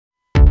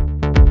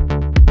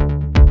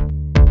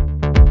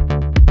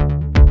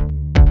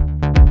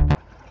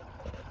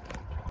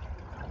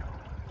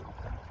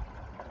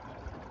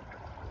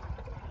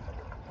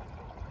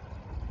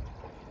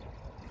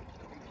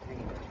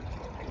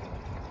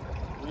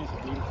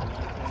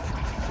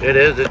It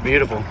is, it's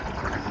beautiful.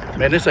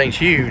 Man, this thing's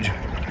huge.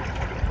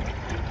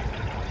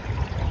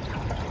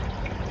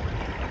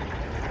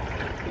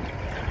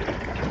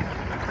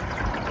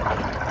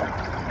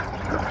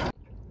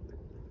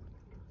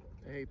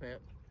 Hey, Pat.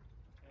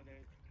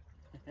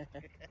 Hey,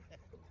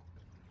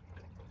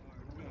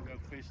 we're gonna go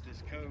fish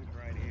this cove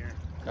right here.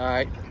 All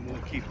right. And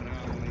we'll keep an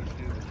eye on these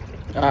dudes.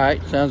 All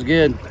right, sounds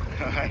good.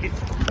 All right.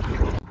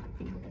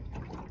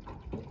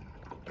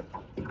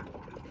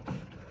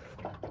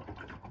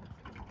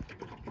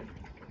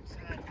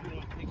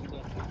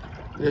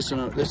 This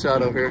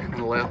side over here on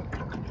the left.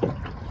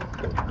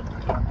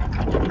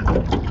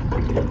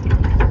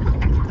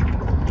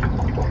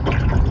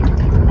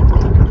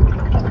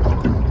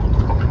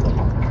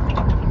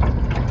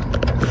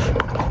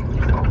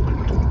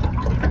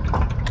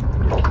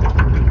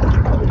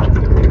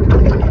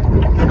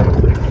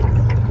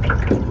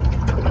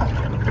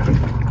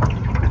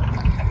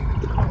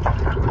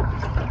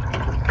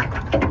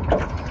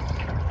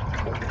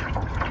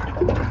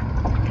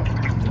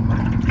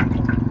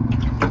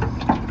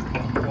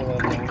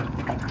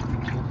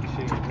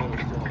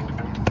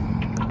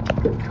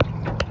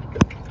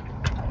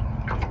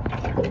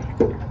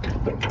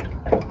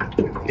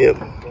 Yep.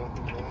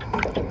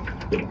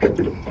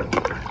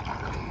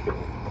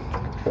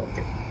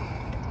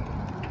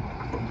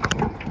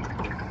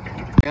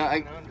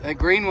 Yeah, that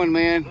green one,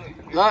 man.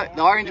 Look,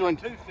 the orange one.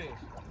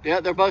 Yeah,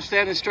 they're both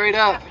standing straight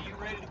up. Are you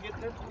ready to get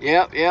them?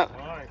 Yep, yep.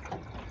 All right.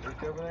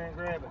 Reach over there and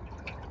grab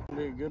it.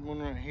 Be a good one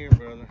right here,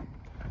 brother.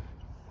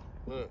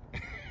 Look.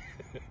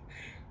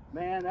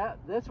 Man,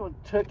 this one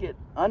took it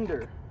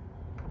under.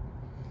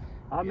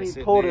 I mean,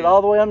 Yes, pulled it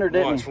all the way under,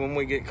 didn't Watch, he? when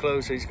we get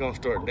close, he's gonna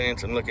start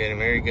dancing. Look at him,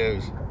 there he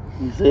goes.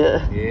 You see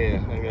it?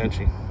 Yeah, I got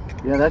you.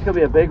 Yeah, that's gonna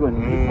be a big one.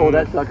 He pulled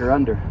that sucker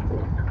under.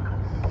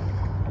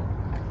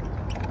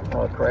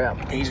 Oh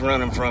crap. He's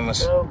running from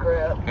us. Oh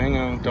crap. Hang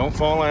on, don't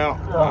fall out.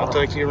 I'll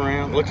take you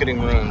around. Look at him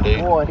run,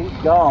 dude. Boy, he's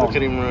gone. Look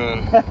at him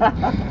run.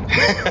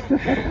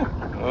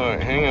 All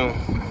right, hang on.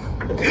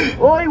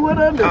 Oh, he went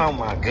under. Oh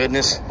my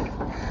goodness.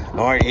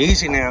 All right,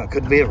 easy now. It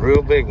could be a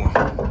real big one.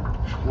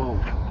 Whoa.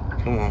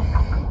 Come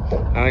on.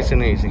 Nice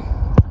and easy.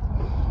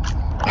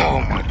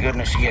 Oh my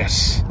goodness,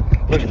 yes.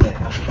 Look at that.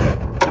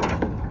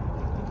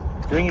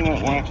 Bring him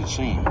up where I can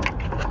see him. Look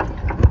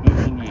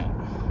at that.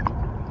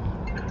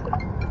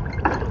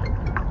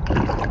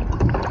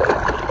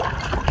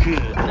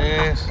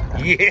 Goodness.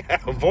 Yeah,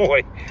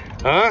 boy.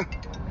 Huh?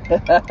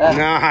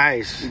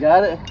 Nice. You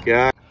got it?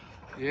 Got it.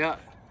 Yeah,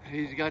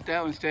 he's got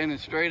that one standing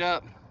straight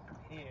up.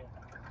 Yeah.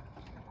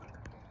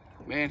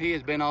 Man, he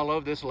has been all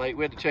over this lake.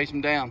 We had to chase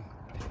him down.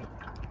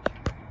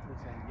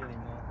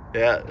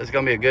 Yeah, it's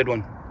gonna be a good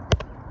one.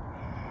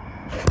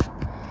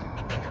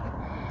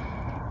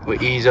 We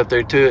ease up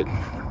there to it.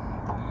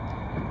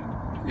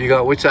 You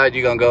got, which side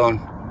you gonna go on?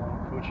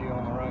 Put you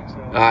on the right side.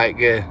 All right,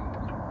 good.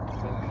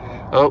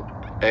 Oh,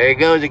 there he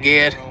goes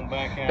again.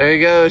 There he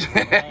goes.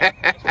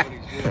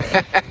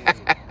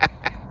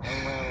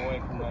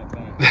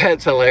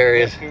 That's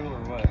hilarious.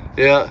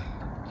 Yeah.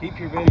 Keep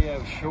your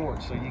videos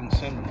short so you can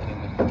send them to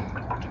me.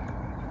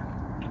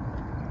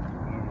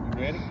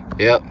 You ready?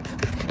 Yep.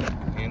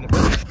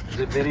 Is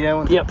it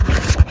videoing? Yep.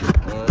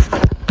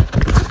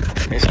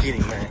 Let's get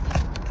him, man.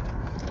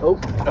 Oh.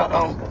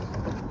 Uh-oh.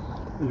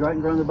 He's right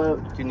in front of the boat.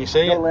 Can you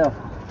see Go it? left.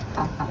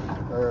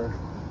 Or,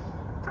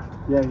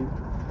 yeah.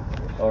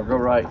 Or go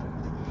right.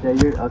 Yeah,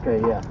 you're, okay,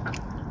 yeah.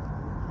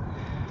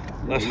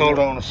 Let's hold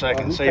on a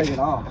second. He's See if taking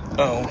off.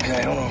 Oh,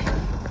 okay, hold on.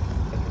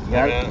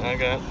 Got I it? got it. I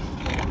got it.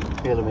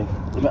 Here, let me,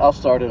 I'll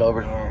start it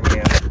over. All right,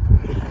 yeah.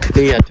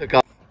 He took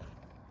off.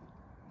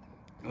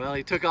 Well,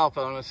 he took off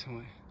on us.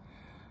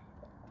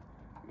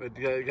 But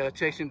you gotta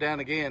chase him down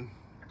again.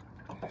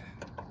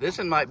 This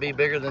one might be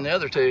bigger than the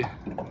other two.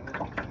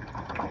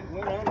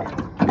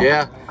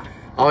 Yeah.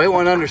 Oh, it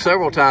went under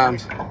several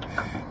times.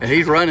 And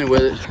he's running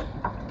with it.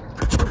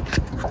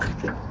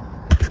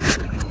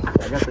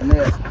 I got the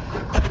net.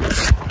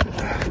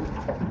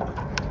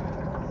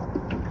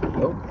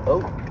 Oh,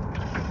 oh.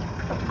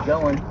 He's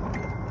going.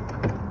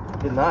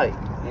 Good night.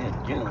 Yeah,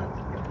 Jim.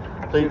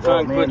 See if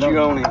I can put you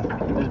on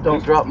him. Just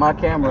don't drop my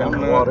camera in the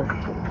not. water.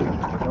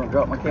 Don't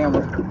drop my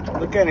camera.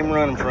 Look at him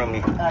running from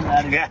you. I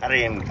got him. Got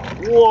him.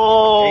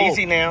 Whoa!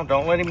 Easy now.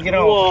 Don't let him get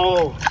off.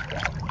 Whoa!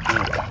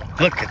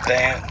 Look at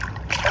that.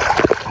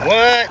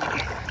 What?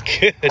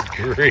 Good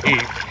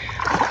grief.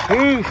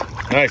 Whew.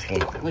 Nice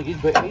one. Look, he's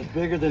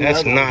bigger than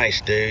That's the other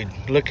nice, dude.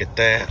 Look at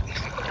that.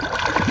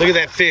 Look at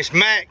that fish,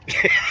 Mac.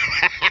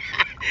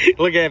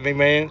 Look at me,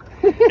 man.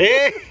 He's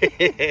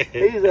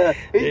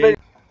big.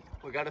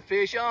 We got a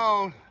fish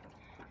on.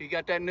 He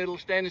got that noodle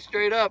standing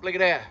straight up. Look at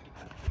that.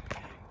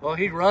 Well,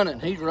 he's running.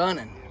 He's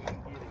running.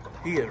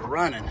 He is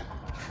running.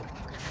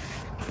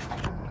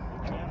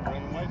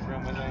 Running away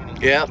from us, ain't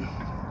he? Yep.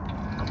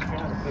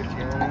 Trying to put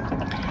you on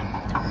him.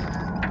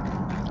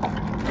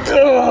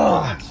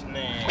 Ugh.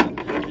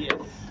 Snag.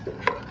 Yes.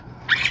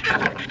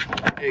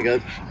 There you go.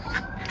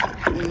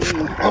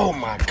 Oh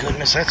my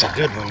goodness, that's a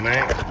good one,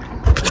 man.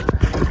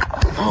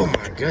 Oh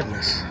my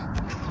goodness.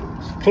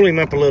 Pull him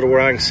up a little where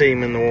I can see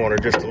him in the water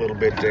just a little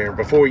bit there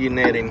before you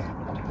net him.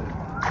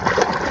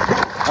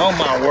 Oh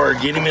my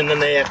word, get him in the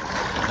net.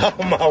 Oh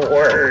my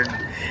word.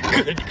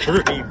 Good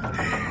grief.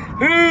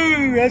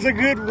 Ooh, that's a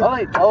good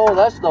one. Oh,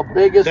 that's the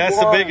biggest one. That's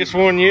the biggest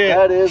one yet.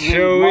 That is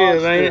sure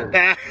is, ain't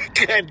it?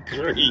 Good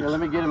grief. Here, let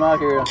me get him out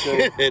here. And show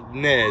you.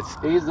 Goodness.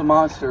 He's the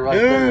monster right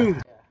there.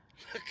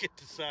 Look at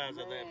the size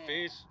of that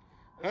fish.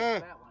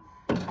 Huh?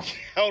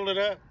 Hold it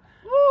up.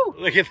 Woo.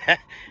 Look at that.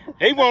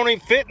 He won't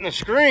even fit in the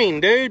screen,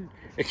 dude.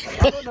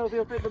 I don't know if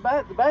he'll fit the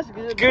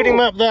basket. Scoot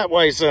him up that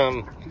way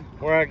some,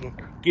 where I can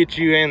get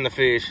you and the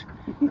fish.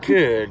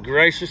 Good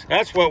gracious.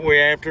 That's what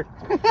we're after.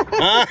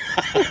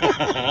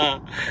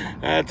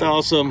 That's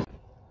awesome.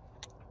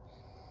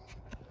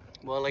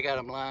 Well, they got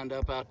them lined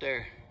up out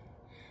there.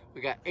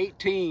 We got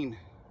 18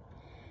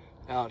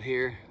 out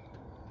here.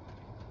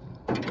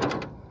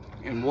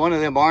 And one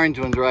of them orange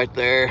ones right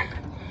there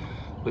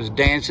was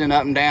dancing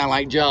up and down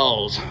like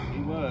Jaws.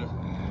 He was.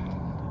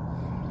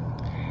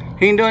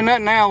 He ain't doing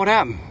nothing now. What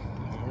happened?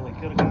 Well, he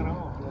could have got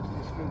off. Let's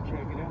just go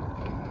check it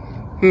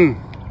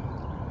out.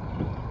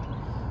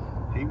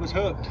 He was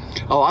hooked.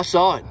 Oh, I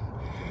saw it.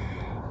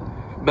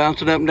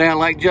 Bouncing up and down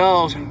like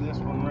Jaws. This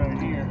one right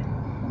here.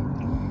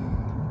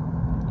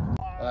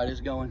 All right,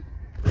 it's going.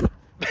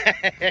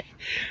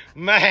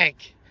 Mac.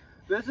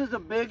 This is the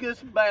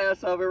biggest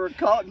bass I've ever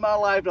caught in my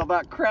life. I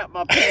about crapped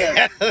my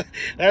pants.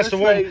 That's the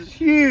one. This thing's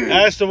huge.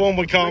 That's the one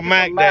we call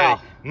Mac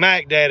Daddy.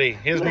 Mac Daddy.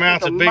 His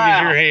mouth's as big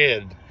as your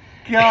head.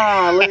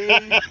 Golly.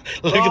 Look at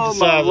the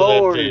size of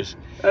that fish.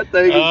 That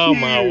thing is Oh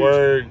huge. my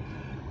word.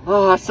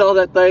 Oh, I saw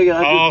that thing and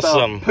I just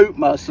Awesome. pooped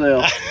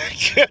myself.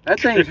 That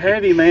thing's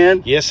heavy,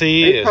 man. Yes,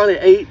 he He's is. probably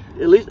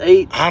at least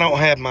 8. I don't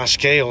have my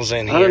scales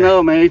in here. I don't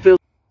know, man. He feels.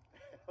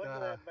 Look at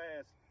that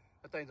bass.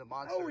 That thing's a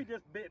monster. Oh, he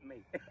just bit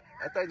me.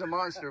 That thing's a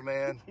monster,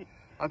 man.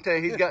 I'm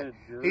telling you,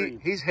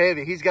 he's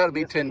heavy. He's got to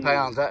be 10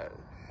 pounds. I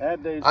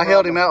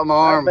held him out with my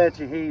arm. I bet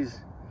you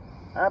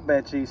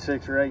he's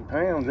 6 or 8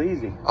 pounds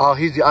easy. Oh,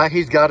 he's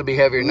got to be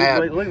heavier than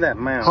that. Look at that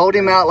mouth. Hold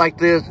him out like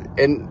this,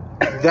 and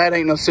that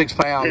ain't no 6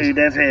 pounds. Dude,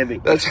 that's heavy.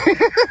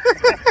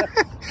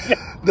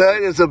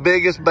 That is the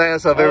biggest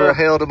bass I've ever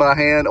held in my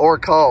hand or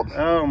caught.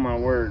 Oh my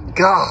word.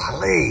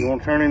 Golly. You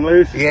want to turn him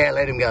loose? Yeah,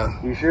 let him go.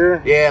 You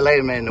sure? Yeah, let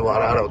him in the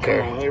water. I don't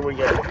care. Here we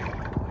go.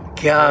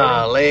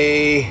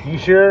 Golly. You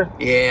sure?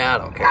 Yeah, I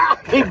don't care.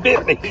 He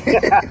bit me.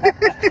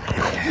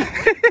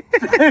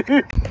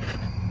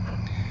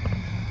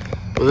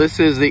 Well, this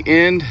is the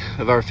end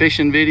of our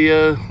fishing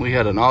video. We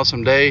had an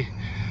awesome day.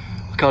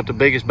 I caught the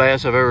biggest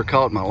bass I've ever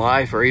caught in my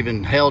life or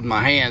even held in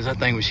my hands. That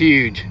thing was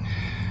huge.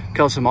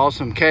 Caught some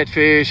awesome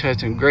catfish, had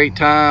some great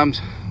times.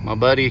 My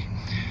buddy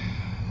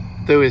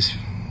threw his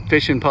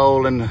fishing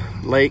pole in the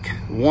lake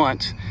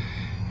once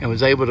and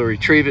was able to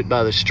retrieve it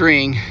by the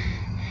string.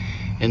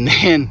 And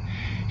then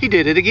he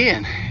did it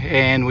again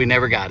and we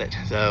never got it.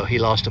 So he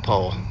lost a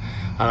pole.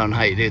 I don't know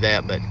how you do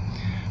that, but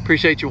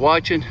appreciate you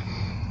watching.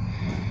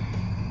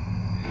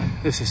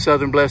 This is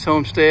Southern Blessed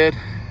Homestead.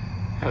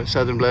 Have a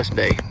Southern Blessed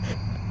day.